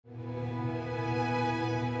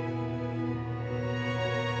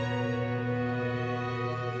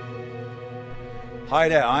Hi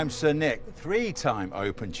there, I'm Sir Nick, three-time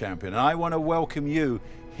Open champion, and I want to welcome you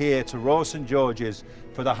here to Royal St George's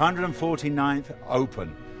for the 149th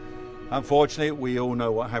Open. Unfortunately, we all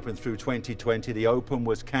know what happened through 2020. The Open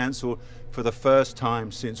was cancelled for the first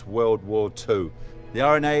time since World War II. The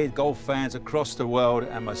RNA, golf fans across the world,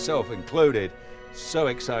 and myself included, so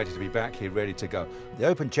excited to be back here ready to go. The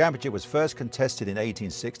Open Championship was first contested in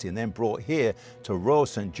 1860 and then brought here to Royal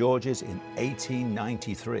St George's in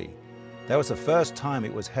 1893. That was the first time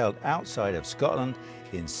it was held outside of Scotland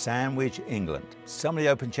in Sandwich, England. Some of the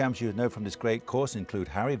Open champions you would know from this great course include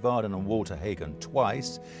Harry Vardon and Walter Hagen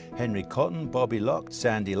twice, Henry Cotton, Bobby Locke,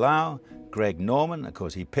 Sandy Lau, Greg Norman, of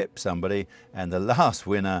course he pipped somebody, and the last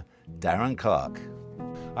winner, Darren Clarke.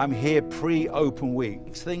 I'm here pre-Open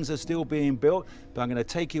week. Things are still being built, but I'm going to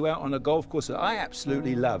take you out on a golf course that I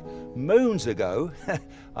absolutely love. Moons ago,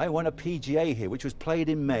 I won a PGA here, which was played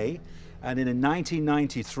in May. And in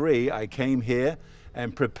 1993, I came here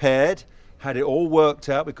and prepared, had it all worked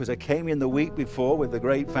out because I came in the week before with the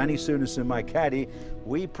great Fanny Sunison, my caddy.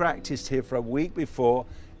 We practiced here for a week before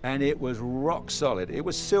and it was rock solid. It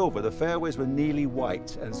was silver, the fairways were nearly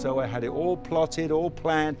white. And so I had it all plotted, all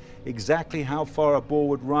planned, exactly how far a ball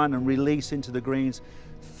would run and release into the greens.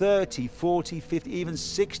 30, 40, 50, even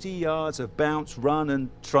 60 yards of bounce, run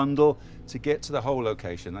and trundle to get to the hole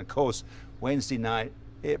location. And of course, Wednesday night,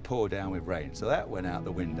 it poured down with rain, so that went out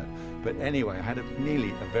the window. But anyway, I had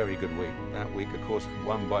nearly a very good week. That week, of course,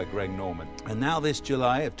 won by Greg Norman. And now this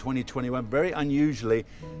July of 2021, very unusually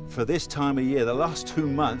for this time of year, the last 2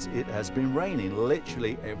 months, it has been raining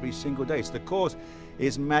literally every single day. So the course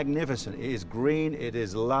is magnificent. It is green, it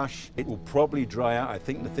is lush. It will probably dry out. I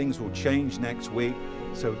think the things will change next week.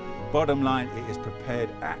 So bottom line, it is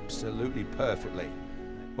prepared absolutely perfectly.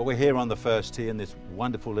 Well, we're here on the first tee in this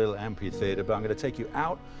wonderful little amphitheatre, but I'm going to take you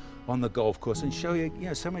out on the golf course and show you,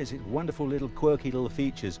 some of these wonderful little quirky little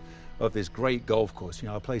features of this great golf course.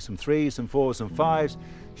 I'll play some threes, some fours, some fives,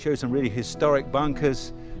 show some really historic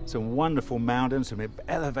bunkers, some wonderful mountains, some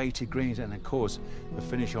elevated greens, and of course, the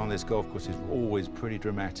finish on this golf course is always pretty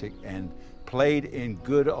dramatic and played in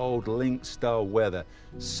good old link style weather.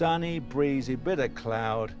 Sunny, breezy, bit of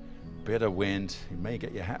cloud, bit of wind. You may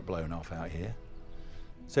get your hat blown off out here.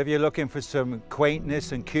 So if you're looking for some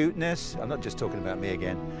quaintness and cuteness, I'm not just talking about me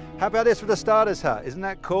again. How about this for the starter's hut? Isn't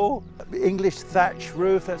that cool? English thatch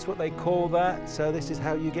roof, that's what they call that. So this is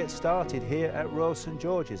how you get started here at Royal St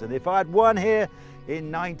George's. And if I'd won here in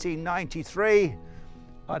 1993,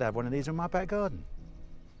 I'd have one of these in my back garden.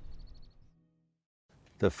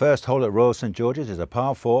 The first hole at Royal St George's is a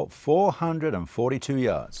par 4, 442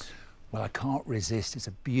 yards. Well, I can't resist. It's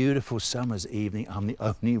a beautiful summer's evening. I'm the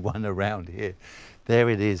only one around here. There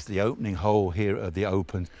it is, the opening hole here of the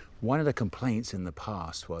Open. One of the complaints in the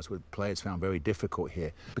past was what players found very difficult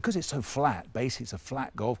here. Because it's so flat, basically it's a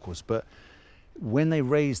flat golf course, but when they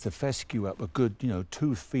raise the fescue up a good,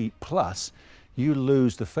 2 feet plus, you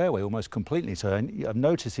lose the fairway almost completely. So I've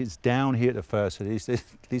noticed it's down here at the first, at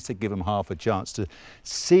least to give them half a chance to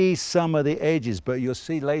see some of the edges. But you'll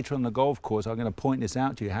see later on the golf course, I'm going to point this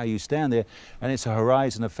out to you, how you stand there, and it's a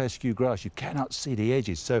horizon of fescue grass. You cannot see the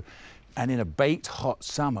edges. So, and in a baked hot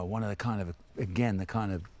summer, one of the kind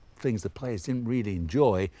of things the players didn't really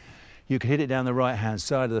enjoy, you could hit it down the right-hand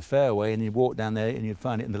side of the fairway and you'd walk down there and you'd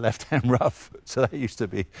find it in the left-hand rough. So that used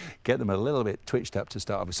to get them a little bit twitched up to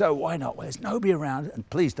start with. So why not? Well, there's nobody around, and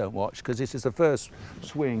please don't watch because this is the first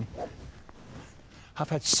swing. I've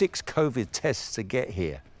had 6 COVID tests to get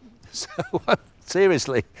here. So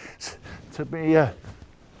seriously, to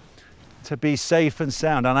be safe and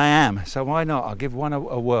sound, and I am. So why not? I'll give one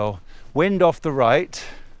a whirl. Wind off the right.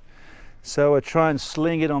 So I try and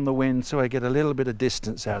sling it on the wind so I get a little bit of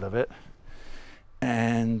distance out of it.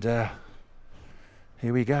 And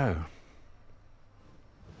here we go.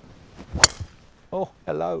 Oh,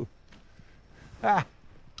 hello. Ah.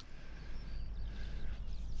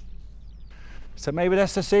 So maybe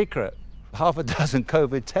that's the secret. Half a dozen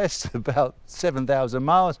COVID tests, about 7,000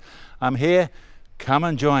 miles. I'm here. Come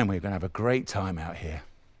and join me. We're going to have a great time out here.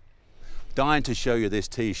 Dying to show you this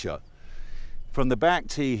tee shot. From the back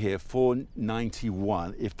tee here,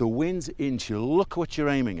 491, if the wind's inch you, look what you're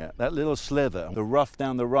aiming at. That little slither, the rough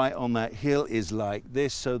down the right on that hill is like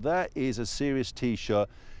this. So that is a serious tee shot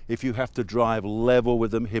if you have to drive level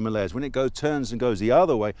with the Himalayas. When it turns and goes the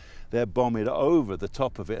other way, they're bombing over the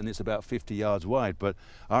top of it and it's about 50 yards wide. But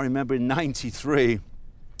I remember in 93,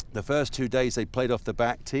 the first 2 days they played off the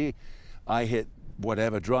back tee, I hit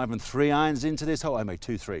driving 3 irons into this hole, I made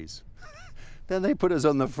 2 threes. Then they put us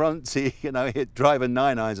on the front tee, hit driving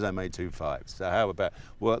 9 irons and I made 2 5s. So how about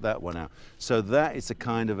work that one out? So that is a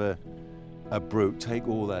kind of a a brute. Take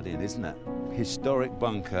all that in, isn't it? Historic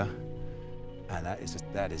bunker, and that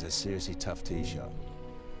is a seriously tough tee shot.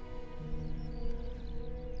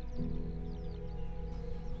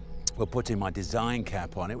 We'll put in my design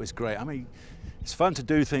cap on. It was great. I mean, it's fun to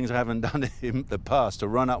do things I haven't done in the past, to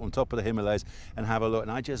run up on top of the Himalayas and have a look.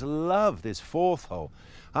 And I just love this fourth hole.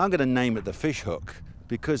 I'm going to name it the fish hook,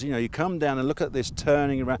 because, you know, you come down and look at this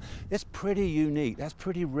turning around. It's pretty unique. That's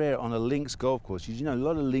pretty rare on a links golf course. You know, a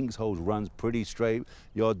lot of links holes runs pretty straight,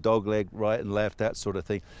 your dog leg right and left, that sort of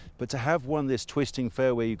thing. But to have one this twisting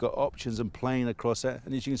fairway, you've got options and playing across that.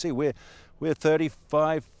 And as you can see, we're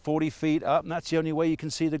 35, 40 feet up, and that's the only way you can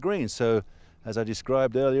see the green. So, as I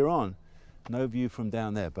described earlier on, no view from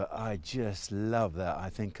down there. But I just love that. I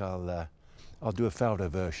think I'll do a Faldo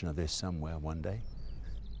version of this somewhere one day.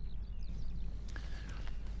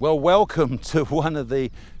 Well, welcome to one of the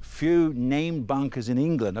few named bunkers in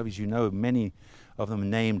England. As you know, many of them are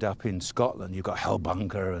named up in Scotland. You've got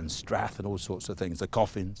Hellbunker and Strath and all sorts of things, the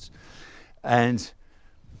coffins. And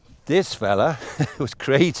this fella was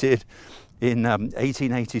created in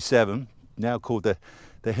 1887, now called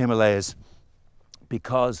the Himalayas,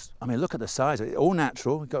 because, I mean, look at the size of it, all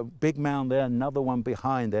natural. We've got a big mound there, another one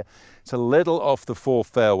behind there. It's a little off the fourth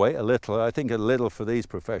fairway, a little, I think a little for these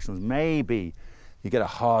professionals. Maybe you get a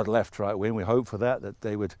hard left-right wind. We hope for that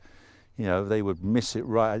they would, you know, they would miss it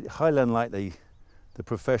right. Highly unlikely the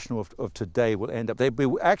professional of today will end up. They'd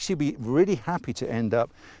actually be really happy to end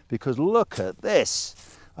up, because look at this.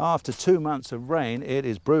 After 2 months of rain, it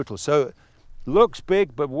is brutal. So, looks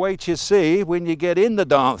big, but wait till you see when you get in the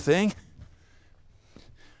darn thing.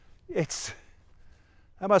 That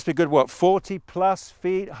must be good, what, 40 plus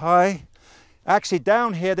feet high? Actually,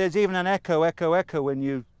 down here, there's even an echo when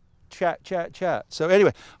you chat. So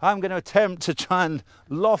anyway, I'm going to attempt to try and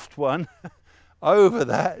loft one over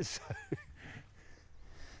that.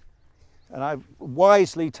 And I've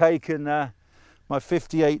wisely taken my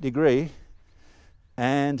 58 degree,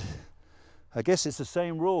 and I guess it's the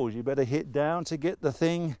same rules. You better hit down to get the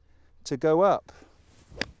thing to go up.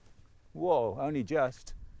 Whoa, only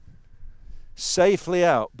just. Safely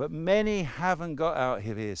out, but many haven't got out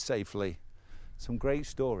here safely. Some great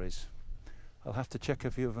stories. I'll have to check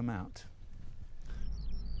a few of them out.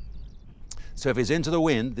 So if it's into the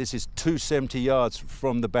wind, this is 270 yards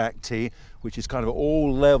from the back tee, which is kind of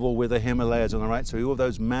all level with the Himalayas on the right. So all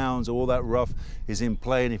those mounds, all that rough is in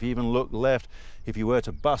play. And if you even look left, if you were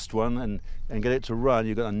to bust one and get it to run,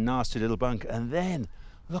 you've got a nasty little bunker. And then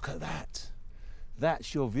look at that.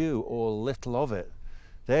 That's your view, or little of it.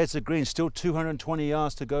 There's the green, still 220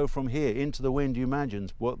 yards to go from here into the wind. You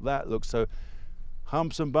imagine what that looks. So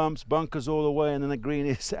humps and bumps, bunkers all the way, and then the green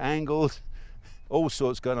is angled, all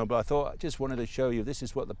sorts going on. But I thought I just wanted to show you, this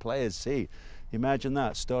is what the players see. Imagine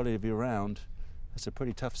that, starting of your round. That's a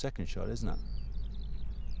pretty tough second shot, isn't it?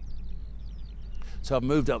 So I've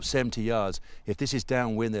moved up 70 yards. If this is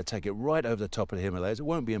downwind, they'll take it right over the top of the Himalayas. It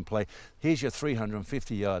won't be in play. Here's your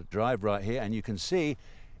 350-yard drive right here, and you can see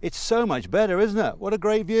it's so much better, isn't it? What a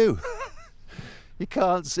great view. You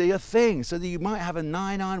can't see a thing. So you might have a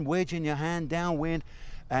 9-iron wedge in your hand downwind,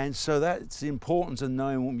 and so that's the importance of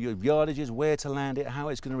knowing your yardages, where to land it, how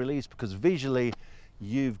it's going to release, because visually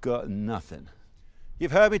you've got nothing.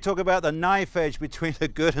 You've heard me talk about the knife edge between the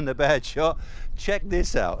good and the bad shot. Check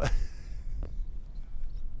this out.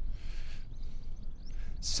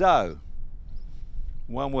 So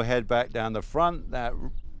one will head back down the front,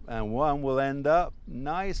 and one will end up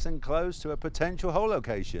nice and close to a potential hole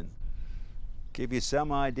location. Give you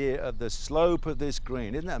some idea of the slope of this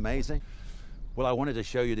green. Isn't that amazing? Well, I wanted to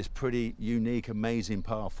show you this pretty unique, amazing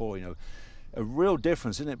par 4. You know, a real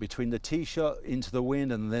difference, isn't it, between the tee shot into the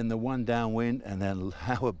wind and then the one downwind, and then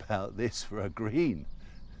how about this for a green?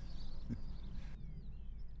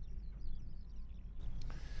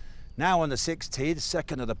 Now on the 6th tee, the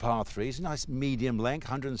second of the par 3s, nice medium length,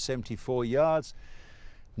 174 yards.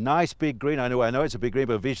 Nice big green. I know it's a big green,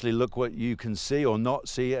 but visually look what you can see or not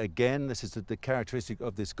see. Again, this is the characteristic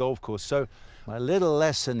of this golf course. So my little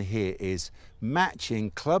lesson here is matching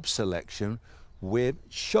club selection with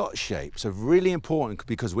shot shape. So really important,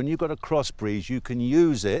 because when you've got a cross breeze, you can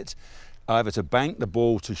use it either to bank the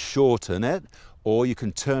ball to shorten it, or you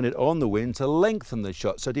can turn it on the wind to lengthen the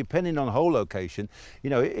shot. So depending on hole location, you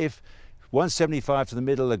know, if 175 to the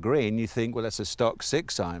middle of the green, you think, well, that's a stock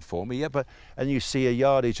 6-iron for me, yeah, and you see a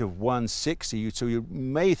yardage of 160, so you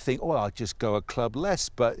may think, oh, I'll just go a club less,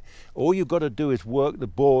 but all you've got to do is work the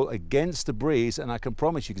ball against the breeze, and I can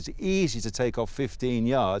promise you, it's easy to take off 15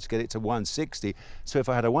 yards, get it to 160, so if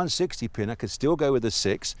I had a 160 pin, I could still go with a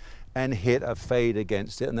 6, and hit a fade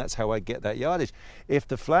against it, and that's how I get that yardage. If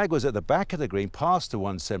the flag was at the back of the green, past the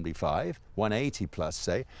 175, 180 plus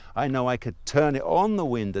say, I know I could turn it on the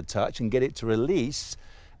wind a touch and get it to release,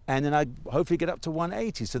 and then I'd hopefully get up to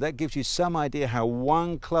 180. So that gives you some idea how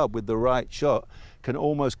one club with the right shot can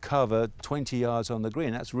almost cover 20 yards on the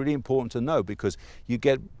green. That's really important to know, because you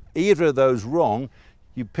get either of those wrong,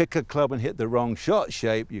 you pick a club and hit the wrong shot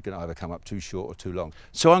shape, you can either come up too short or too long.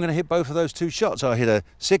 So I'm going to hit both of those two shots. I'll hit a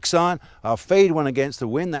 6-iron, I'll fade one against the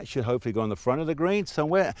wind, that should hopefully go on the front of the green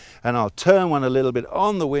somewhere, and I'll turn one a little bit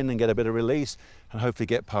on the wind and get a bit of release and hopefully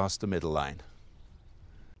get past the middle lane.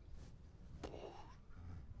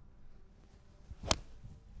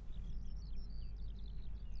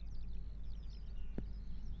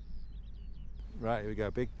 Right, here we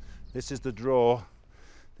go, big. This is the draw.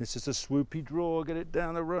 This is a swoopy draw, get it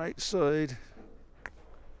down the right side.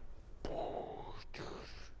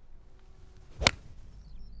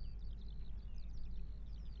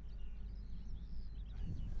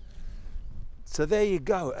 So there you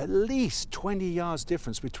go, at least 20 yards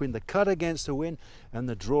difference between the cut against the wind and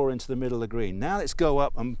the draw into the middle of the green. Now let's go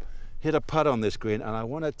up and hit a putt on this green, and I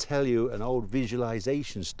want to tell you an old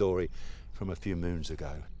visualization story from a few moons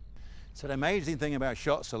ago. So the amazing thing about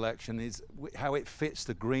shot selection is how it fits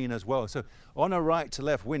the green as well. So on a right to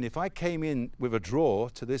left wind, if I came in with a draw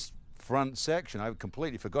to this front section, I've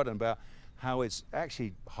completely forgotten about how it's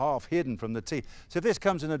actually half hidden from the tee. So if this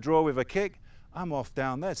comes in a draw with a kick, I'm off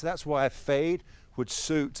down there. So that's why a fade would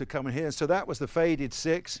suit to come in here. So that was the faded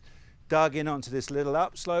 6, dug in onto this little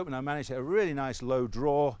upslope, and I managed to hit a really nice low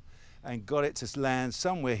draw and got it to land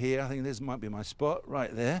somewhere here. I think this might be my spot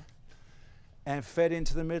right there, and fed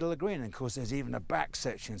into the middle of the green. And of course there's even a back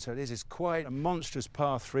section, so this is quite a monstrous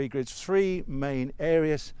par 3 grid, 3 main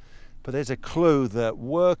areas, but there's a clue that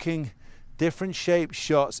working different shaped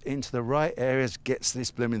shots into the right areas gets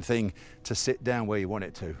this blooming thing to sit down where you want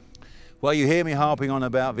it to. Well, you hear me harping on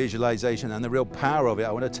about visualization and the real power of it.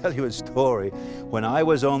 I want to tell you a story. When I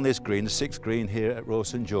was on this green, the 6th green here at Royal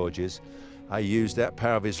St George's, I used that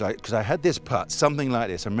power of visualization because I had this putt, something like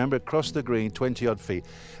this. I remember across the green, 20 odd feet,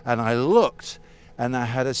 and I looked and I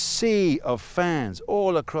had a sea of fans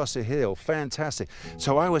all across the hill, fantastic.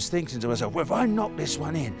 So I was thinking to myself, well, if I knock this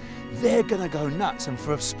one in, they're gonna go nuts. And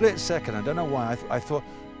for a split second, I don't know why, I thought,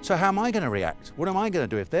 so how am I gonna react? What am I gonna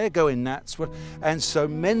do if they're going nuts? And so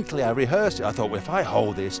mentally I rehearsed it. I thought, well, if I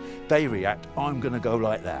hold this, they react, I'm gonna go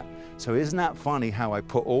like that. So isn't that funny how I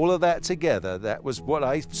put all of that together? That was what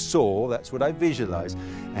I saw, that's what I visualized.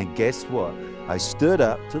 And guess what? I stood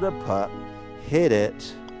up to the putt, hit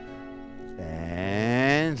it,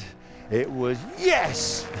 and it was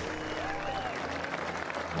yes!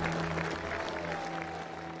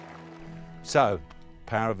 So,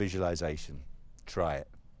 power of visualization, try it.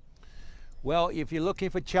 Well, if you're looking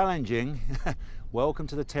for challenging, welcome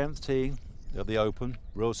to the 10th tee of the Open,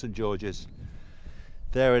 Royal St George's.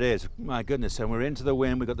 There it is, my goodness, and we're into the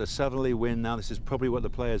wind. We've got the southerly wind now. This is probably what the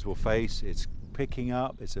players will face. It's picking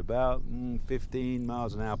up, it's about 15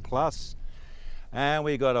 miles an hour plus. And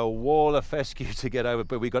we got a wall of fescue to get over,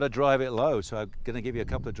 but we've got to drive it low. So I'm going to give you a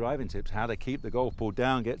couple of driving tips, how to keep the golf ball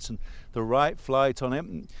down, get the right flight on it.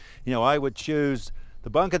 You know, I would choose the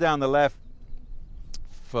bunker down the left.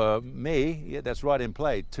 For me, yeah, that's right in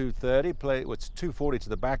play, 230, it's 240 to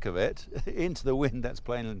the back of it, into the wind, that's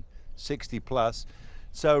playing 60 plus.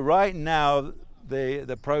 So right now,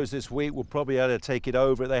 the pros this week will probably be able to take it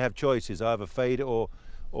over. They have choices, either fade it or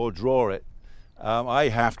draw it. I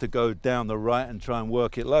have to go down the right and try and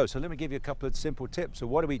work it low. So let me give you a couple of simple tips. So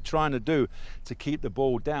what are we trying to do to keep the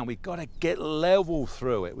ball down? We've got to get level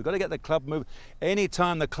through it. We've got to get the club moving.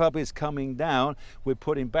 Anytime the club is coming down, we're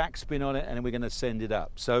putting backspin on it and we're going to send it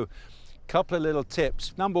up. So couple of little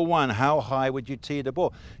tips. Number one, how high would you tee the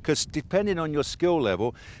ball? Because depending on your skill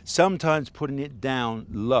level, sometimes putting it down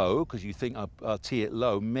low, because you think I'll tee it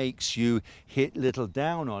low, makes you hit little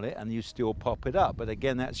down on it and you still pop it up. But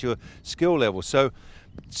again, that's your skill level. So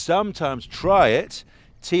sometimes try it,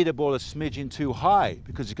 tee the ball a smidgen too high,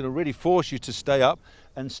 because it's going to really force you to stay up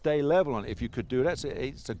and stay level on it. If you could do that,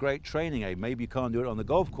 it's a great training aid. Maybe you can't do it on the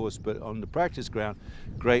golf course, but on the practice ground,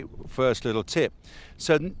 great first little tip.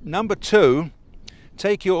 So number two,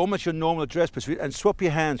 take almost your normal address position and swap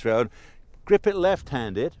your hands around. Grip it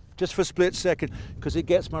left-handed, just for a split second, because it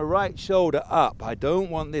gets my right shoulder up. I don't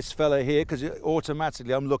want this fella here, because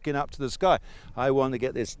automatically I'm looking up to the sky. I want to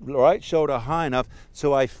get this right shoulder high enough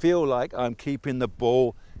so I feel like I'm keeping the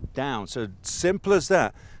ball down. So simple as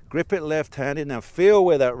that. Grip it left-handed. Now feel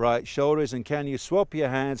where that right shoulder is, and can you swap your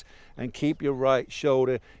hands and keep your right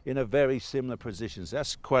shoulder in a very similar position. So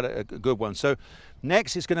that's quite a good one. So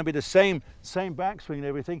next it's going to be the same backswing and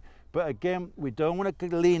everything, But again, we don't want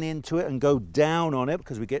to lean into it and go down on it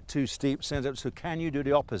because we get too steep, sends up. So can you do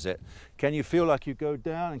the opposite? Can you feel like you go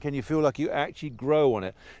down, and can you feel like you actually grow on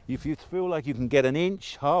it? If you feel like you can get an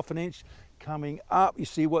inch, half an inch coming up, you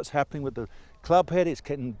see what's happening with the club head. It's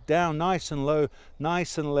getting down nice and low,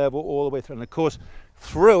 nice and level all the way through. And of course,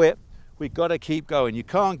 through it, we've got to keep going. You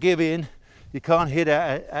can't give in. You can't hit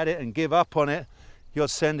at it and give up on it. You'll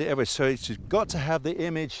send it everywhere. So it's just got to have the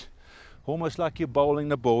image almost like you're bowling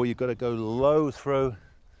the ball. You've got to go low through.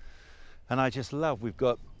 And I just love, we've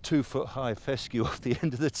got 2 foot high fescue off the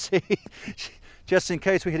end of the tee, just in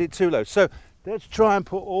case we hit it too low. So let's try and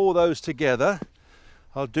put all those together.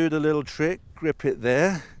 I'll do the little trick, grip it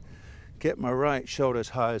there, get my right shoulder as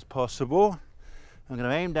high as possible. I'm going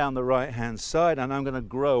to aim down the right hand side and I'm going to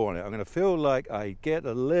grow on it. I'm going to feel like I get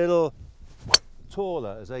a little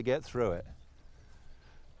taller as I get through it.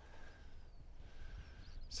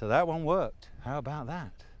 So that one worked. How about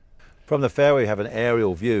that? From the fairway, we have an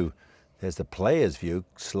aerial view. There's the player's view,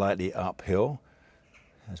 slightly uphill.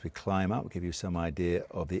 As we climb up, we'll give you some idea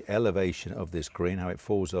of the elevation of this green, how it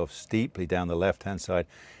falls off steeply down the left-hand side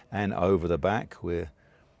and over the back. We'll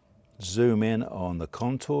zoom in on the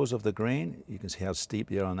contours of the green. You can see how steep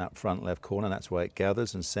they are on that front left corner. That's why it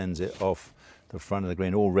gathers and sends it off the front of the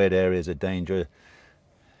green. All red areas are danger.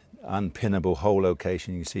 Unpinnable hole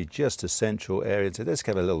location. You can see just a central area. So let's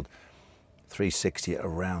give a little 360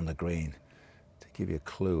 around the green to give you a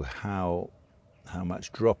clue how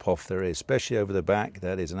much drop off there is, especially over the back.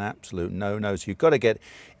 That is an absolute no-no. So you've got to get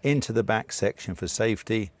into the back section for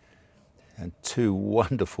safety. And 2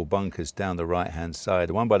 wonderful bunkers down the right-hand side.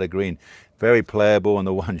 The one by the green, very playable, and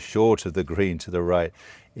the one short of the green to the right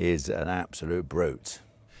is an absolute brute.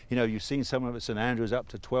 You know, you've seen some of it at St Andrews up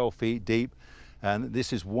to 12 feet deep, and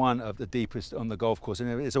this is one of the deepest on the golf course. And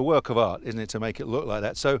it's a work of art, isn't it, to make it look like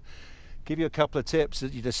that. So, give you a couple of tips.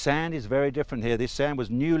 The sand is very different here. This sand was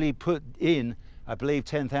newly put in, I believe,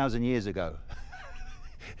 10,000 years ago.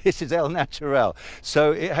 This is El Natural.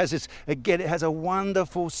 So it has this, again, it has a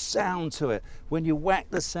wonderful sound to it. When you whack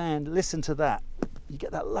the sand, listen to that. You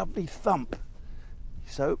get that lovely thump.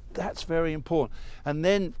 So that's very important. And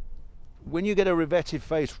then when you get a revetted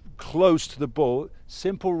face close to the ball,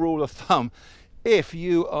 simple rule of thumb, if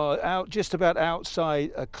you are out just about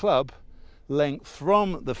outside a club length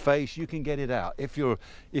from the face, you can get it out. If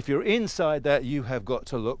you're inside that, you have got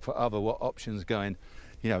to look for other options going,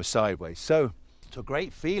 you know, sideways. So a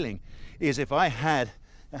great feeling is if I had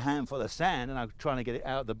a handful of sand and I'm trying to get it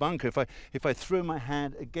out of the bunker, if I threw my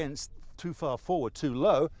hand against too far forward, too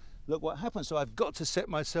low, look what happens. So I've got to set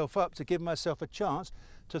myself up to give myself a chance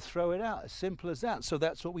to throw it out. As simple as that. So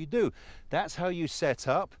that's what we do. That's how you set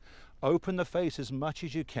up. Open the face as much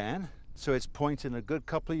as you can, so it's pointing a good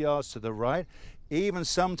couple of yards to the right. Even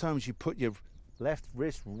sometimes you put your left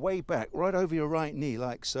wrist way back, right over your right knee,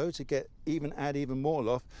 like so, to get add even more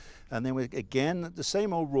loft. And then again, the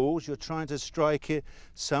same old rules. You're trying to strike it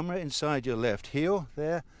somewhere inside your left heel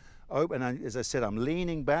there. Open, and as I said, I'm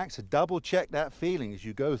leaning back, so double check that feeling as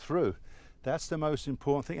you go through. That's the most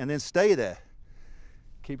important thing. And then stay there.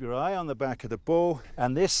 Keep your eye on the back of the ball.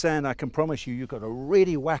 And this sand, I can promise you, you've got to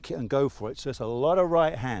really whack it and go for it. So it's a lot of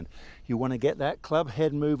right hand. You want to get that club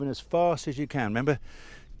head moving as fast as you can. Remember,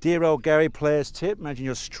 dear old Gary Player's tip, imagine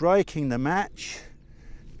you're striking the match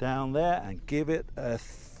down there and give it a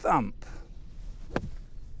thump.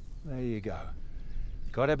 There you go.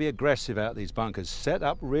 Got to be aggressive out these bunkers. Set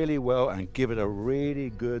up really well and give it a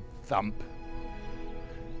really good thump.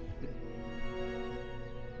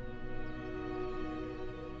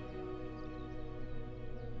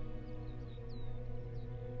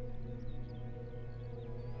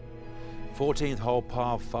 14th hole,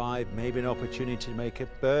 par 5, maybe an opportunity to make a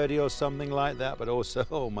birdie or something like that, but also,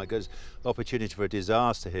 oh my goodness, opportunity for a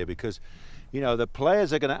disaster here, because, you know, the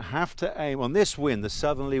players are going to have to aim on this wind, the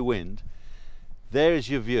southerly wind. There is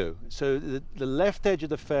your view. So the left edge of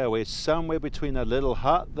the fairway is somewhere between that little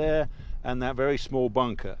hut there and that very small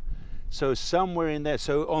bunker. So somewhere in there.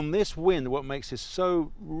 So on this wind, what makes this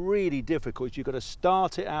so really difficult is you've got to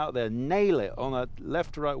start it out there, nail it on a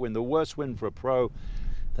left to right wind, the worst wind for a pro.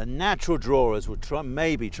 The natural drawers would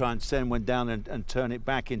maybe try and send one down and turn it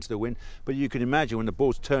back into the wind, but you can imagine when the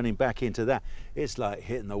ball's turning back into that, it's like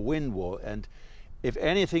hitting the wind wall. And if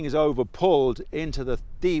anything is over pulled into the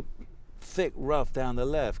deep, thick rough down the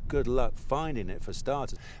left, good luck finding it for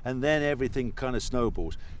starters. And then everything kind of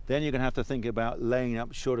snowballs. Then you're going to have to think about laying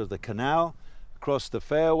up short of the canal, across the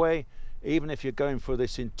fairway. Even if you're going for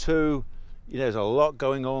this in 2, There's a lot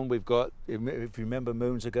going on. We've got, if you remember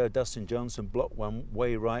moons ago, Dustin Johnson blocked one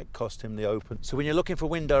way right, cost him the Open. So when you're looking for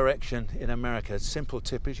wind direction in America, a simple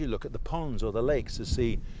tip is you look at the ponds or the lakes to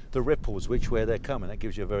see the ripples, which way they're coming. That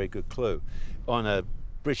gives you a very good clue. On a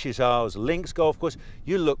British Isles links golf course,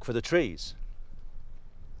 you look for the trees.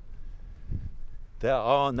 There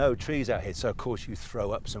are no trees out here, so of course you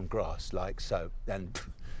throw up some grass like so, and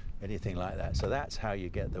anything like that. So that's how you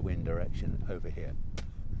get the wind direction over here.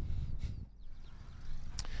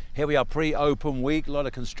 Here we are, pre-open week, a lot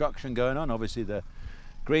of construction going on. Obviously the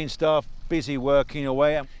green staff busy working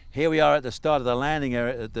away. Here we are at the start of the landing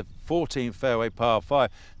area at the 14th fairway, par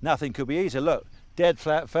 5. Nothing could be easier. Look, dead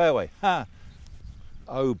flat fairway. Ha!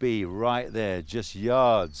 OB right there, just a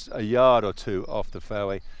yard or two off the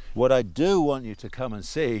fairway. What I do want you to come and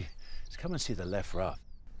see is come and see the left rough.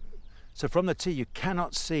 So from the tee, you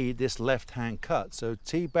cannot see this left-hand cut. So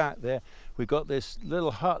tee back there, we've got this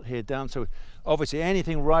little hut here down. So obviously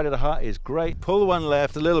anything right of the hut is great. Pull one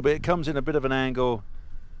left a little bit, it comes in a bit of an angle,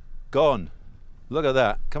 gone. Look at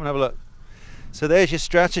that, come and have a look. So there's your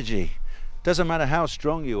strategy. Doesn't matter how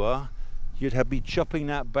strong you are, you'd be chopping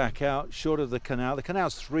that back out short of the canal. The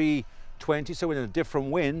canal's 320, so in a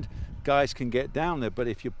different wind, guys can get down there. But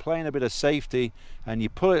if you're playing a bit of safety and you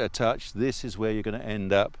pull it a touch, this is where you're going to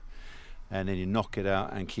end up. And then you knock it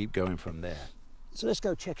out and keep going from there. So let's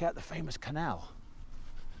go check out the famous canal.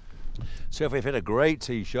 So if we've hit a great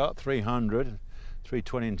tee shot, 300,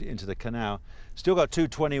 320 into the canal, still got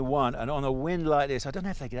 221, and on a wind like this, I don't know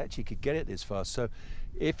if they could get it this fast. So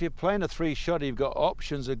if you're playing a 3-shot, you've got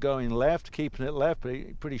options of going left, keeping it left, but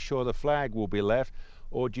you're pretty sure the flag will be left,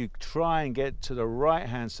 or do you try and get to the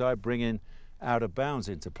right-hand side, bringing out of bounds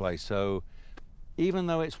into play. So even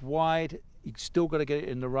though it's wide, you've still got to get it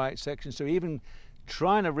in the right section. So even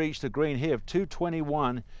trying to reach the green here,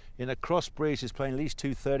 221 in a cross breeze is playing at least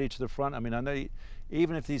 230 to the front. I mean, I know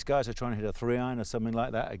even if these guys are trying to hit a 3-iron or something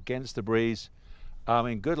like that against the breeze, I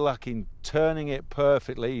mean, good luck in turning it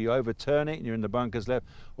perfectly. You overturn it and you're in the bunkers left,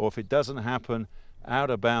 or if it doesn't happen, out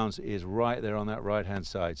of bounds is right there on that right-hand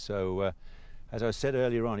side. So as I said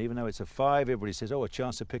earlier on, even though it's a 5, everybody says, oh, a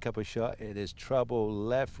chance to pick up a shot. It is trouble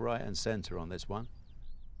left, right, and center on this one.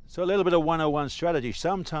 So a little bit of 101 strategy.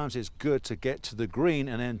 Sometimes it's good to get to the green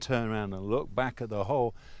and then turn around and look back at the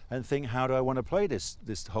hole and think, how do I want to play this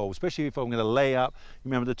hole? Especially if I'm going to lay up.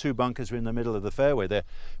 Remember the 2 bunkers are in the middle of the fairway there.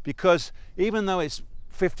 Because even though it's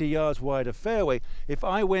 50 yards wide of fairway, if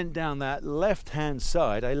I went down that left-hand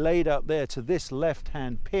side, I laid up there to this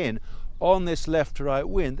left-hand pin on this left to right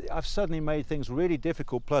wind, I've suddenly made things really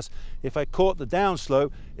difficult. Plus, if I caught the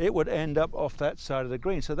downslope, it would end up off that side of the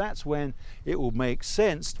green. So that's when it will make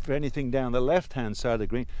sense for anything down the left-hand side of the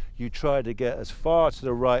green, you try to get as far to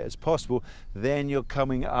the right as possible, then you're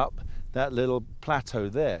coming up that little plateau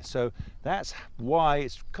there. So that's why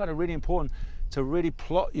it's kind of really important to really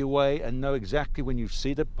plot your way and know exactly when you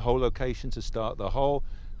see the hole location to start the hole,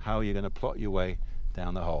 how you're going to plot your way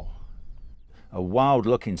down the hole. A wild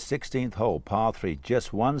looking 16th hole, par 3,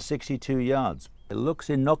 just 162 yards. It looks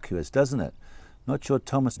innocuous, doesn't it? Not sure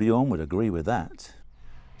Thomas Bjorn would agree with that.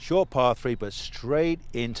 Short par 3, but straight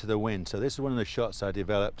into the wind. So this is one of the shots I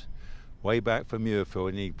developed way back from Muirfield,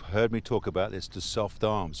 and he heard me talk about this, the soft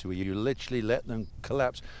arms, where you literally let them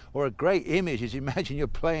collapse. Or a great image is, imagine you're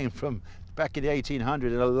playing from back in the 1800s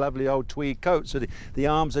in a lovely old tweed coat, so the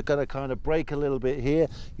arms are going to kind of break a little bit here.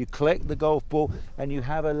 You collect the golf ball and you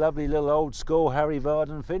have a lovely little old school Harry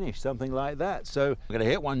Vardon finish, something like that. So I'm going to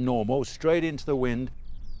hit one normal straight into the wind.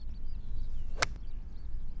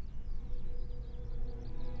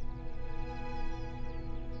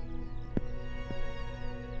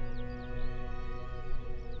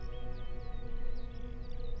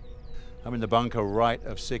 I'm in the bunker right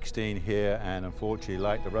of 16 here, and unfortunately,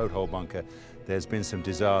 like the road hole bunker, there's been some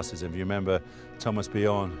disasters. If you remember, Thomas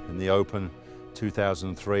Bjorn in the Open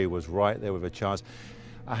 2003 was right there with a chance.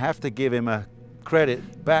 I have to give him a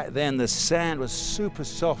credit. Back then, the sand was super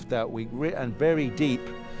soft that week and very deep.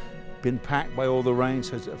 Been packed by all the rain,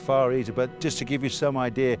 so it's far easier. But just to give you some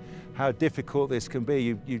idea how difficult this can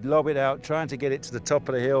be, you lob it out, trying to get it to the top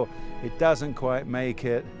of the hill. It doesn't quite make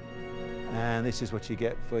it, and this is what you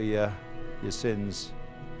get for your sins.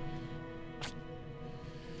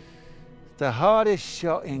 The hardest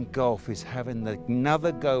shot in golf is having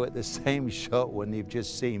another go at the same shot when you've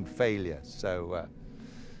just seen failure. So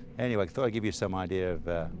anyway, I thought I'd give you some idea of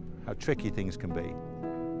how tricky things can be.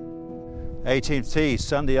 18th tee,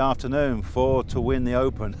 Sunday afternoon, 4 to win the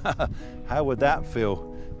Open. How would that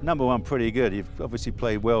feel? Number one, pretty good. You've obviously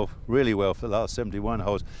played well, really well for the last 71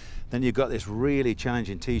 holes. Then you've got this really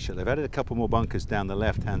challenging tee shot. They've added a couple more bunkers down the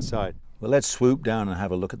left-hand side. Well, let's swoop down and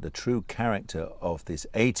have a look at the true character of this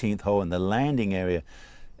 18th hole and the landing area,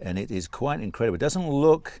 and it is quite incredible. It doesn't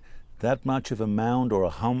look that much of a mound or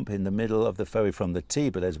a hump in the middle of the fairway from the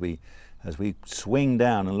tee, but as we swing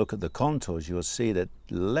down and look at the contours, you'll see that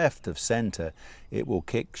left of center, it will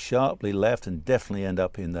kick sharply left and definitely end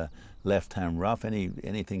up in the left-hand rough.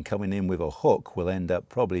 Anything coming in with a hook will end up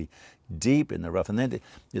probably deep in the rough. And then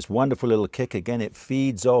this wonderful little kick, again, it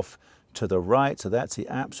feeds off to the right, so that's the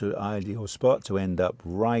absolute ideal spot to end up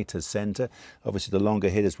right of center. Obviously, the longer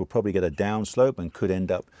hitters will probably get a downslope and could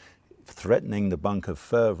end up threatening the bunker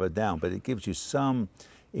further down, but it gives you some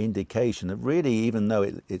indication that really, even though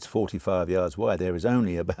it's 45 yards wide, there is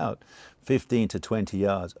only about 15 to 20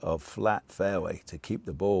 yards of flat fairway to keep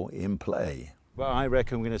the ball in play. Well, I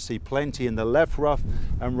reckon we're going to see plenty in the left rough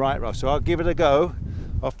and right rough, so I'll give it a go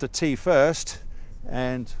off the tee first,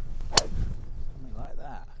 and something like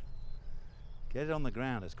that. Get it on the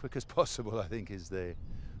ground as quick as possible, I think, is the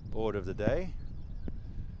order of the day.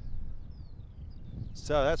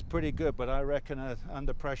 So that's pretty good, but I reckon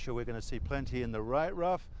under pressure we're going to see plenty in the right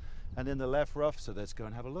rough and in the left rough, so let's go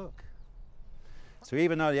and have a look. So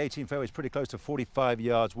even though the 18th fairway is pretty close to 45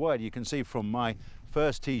 yards wide, you can see from my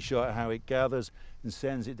first tee shot how it gathers and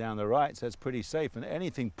sends it down the right, so that's pretty safe. And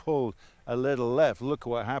anything pulled a little left, look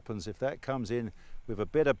what happens if that comes in with a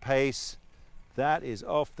bit of pace. That is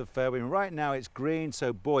off the fairway, and right now it's green,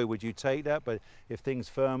 so boy, would you take that. But if things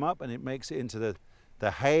firm up and it makes it into the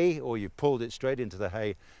hay, or you've pulled it straight into the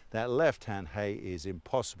hay, that left-hand hay is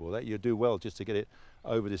impossible. That you'll do well just to get it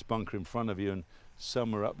over this bunker in front of you and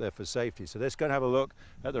somewhere up there for safety. So let's go and have a look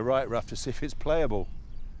at the right rough to see if it's playable.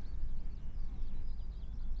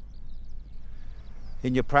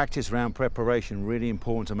 In your practice round preparation, really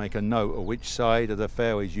important to make a note of which side of the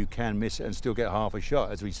fairways you can miss it and still get half a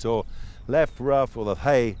shot. As we saw, left rough or the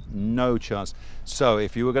hay, no chance. So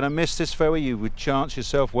if you were going to miss this fairway, you would chance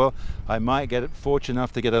yourself, well, I might get it fortunate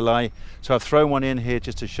enough to get a lie. So I've thrown one in here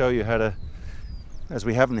just to show you how to, as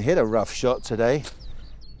we haven't hit a rough shot today.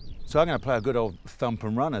 So I'm going to play a good old thump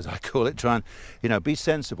and run, as I call it, try and, be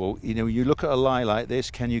sensible. You look at a lie like this,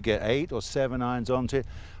 can you get 8 or 7 irons onto it?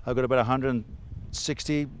 I've got about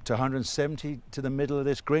 160 to 170 to the middle of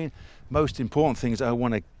this green. Most important thing is I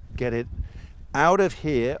want to get it out of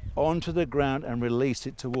here onto the ground and release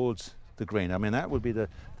it towards the green. I mean, that would be the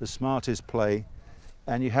smartest play,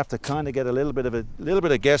 and you have to kind of get a little bit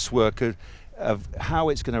of guesswork of how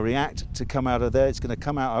it's going to react to come out of there. It's going to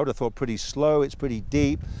come out, I would have thought, pretty slow. It's pretty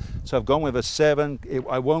deep, so I've gone with a 7.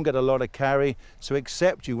 I won't get a lot of carry, so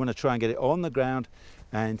except you want to try and get it on the ground,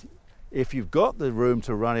 and if you've got the room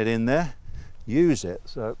to run it in there, use it.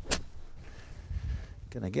 So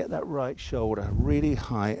going to get that right shoulder really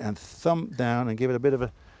high and thump down and give it a bit of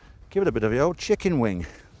the old chicken wing.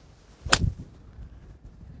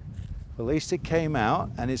 At least it came out,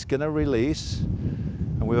 and it's going to release,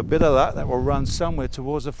 and with a bit of luck that will run somewhere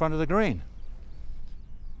towards the front of the green.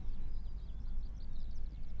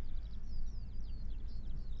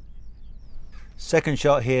 Second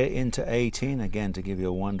shot here into 18, again to give you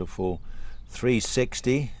a wonderful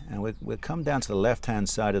 360, and we'll come down to the left-hand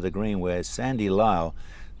side of the green where Sandy Lyle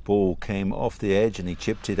ball came off the edge and he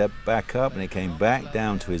chipped it back up, and it came back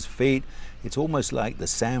down to his feet. It's almost like the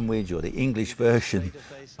sandwich, or the English version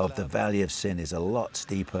of the Valley of Sin, is a lot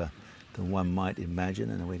steeper than one might imagine.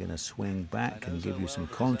 And we're going to swing back and give you some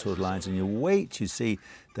contoured lines, and you wait to see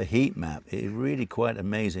the heat map. It's really quite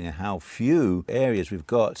amazing how few areas we've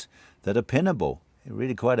got that are pinnable. It's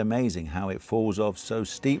really quite amazing how it falls off so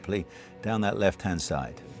steeply down that left-hand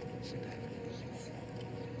side.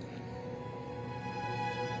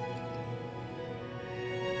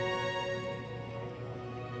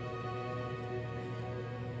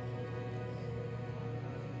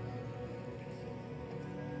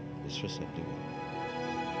 It's receptive.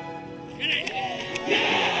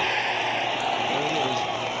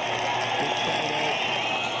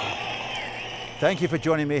 Thank you for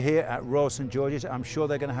joining me here at Royal St George's. I'm sure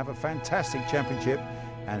they're going to have a fantastic championship,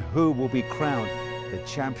 and who will be crowned the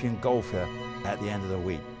champion golfer at the end of the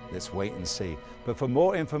week? Let's wait and see. But for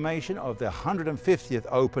more information of the 150th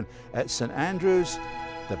Open at St Andrews,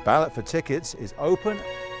 the ballot for tickets is open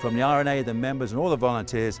from the R&A, the members and all the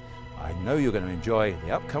volunteers. I know you're going to enjoy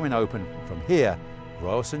the upcoming Open from here,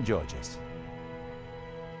 Royal St George's.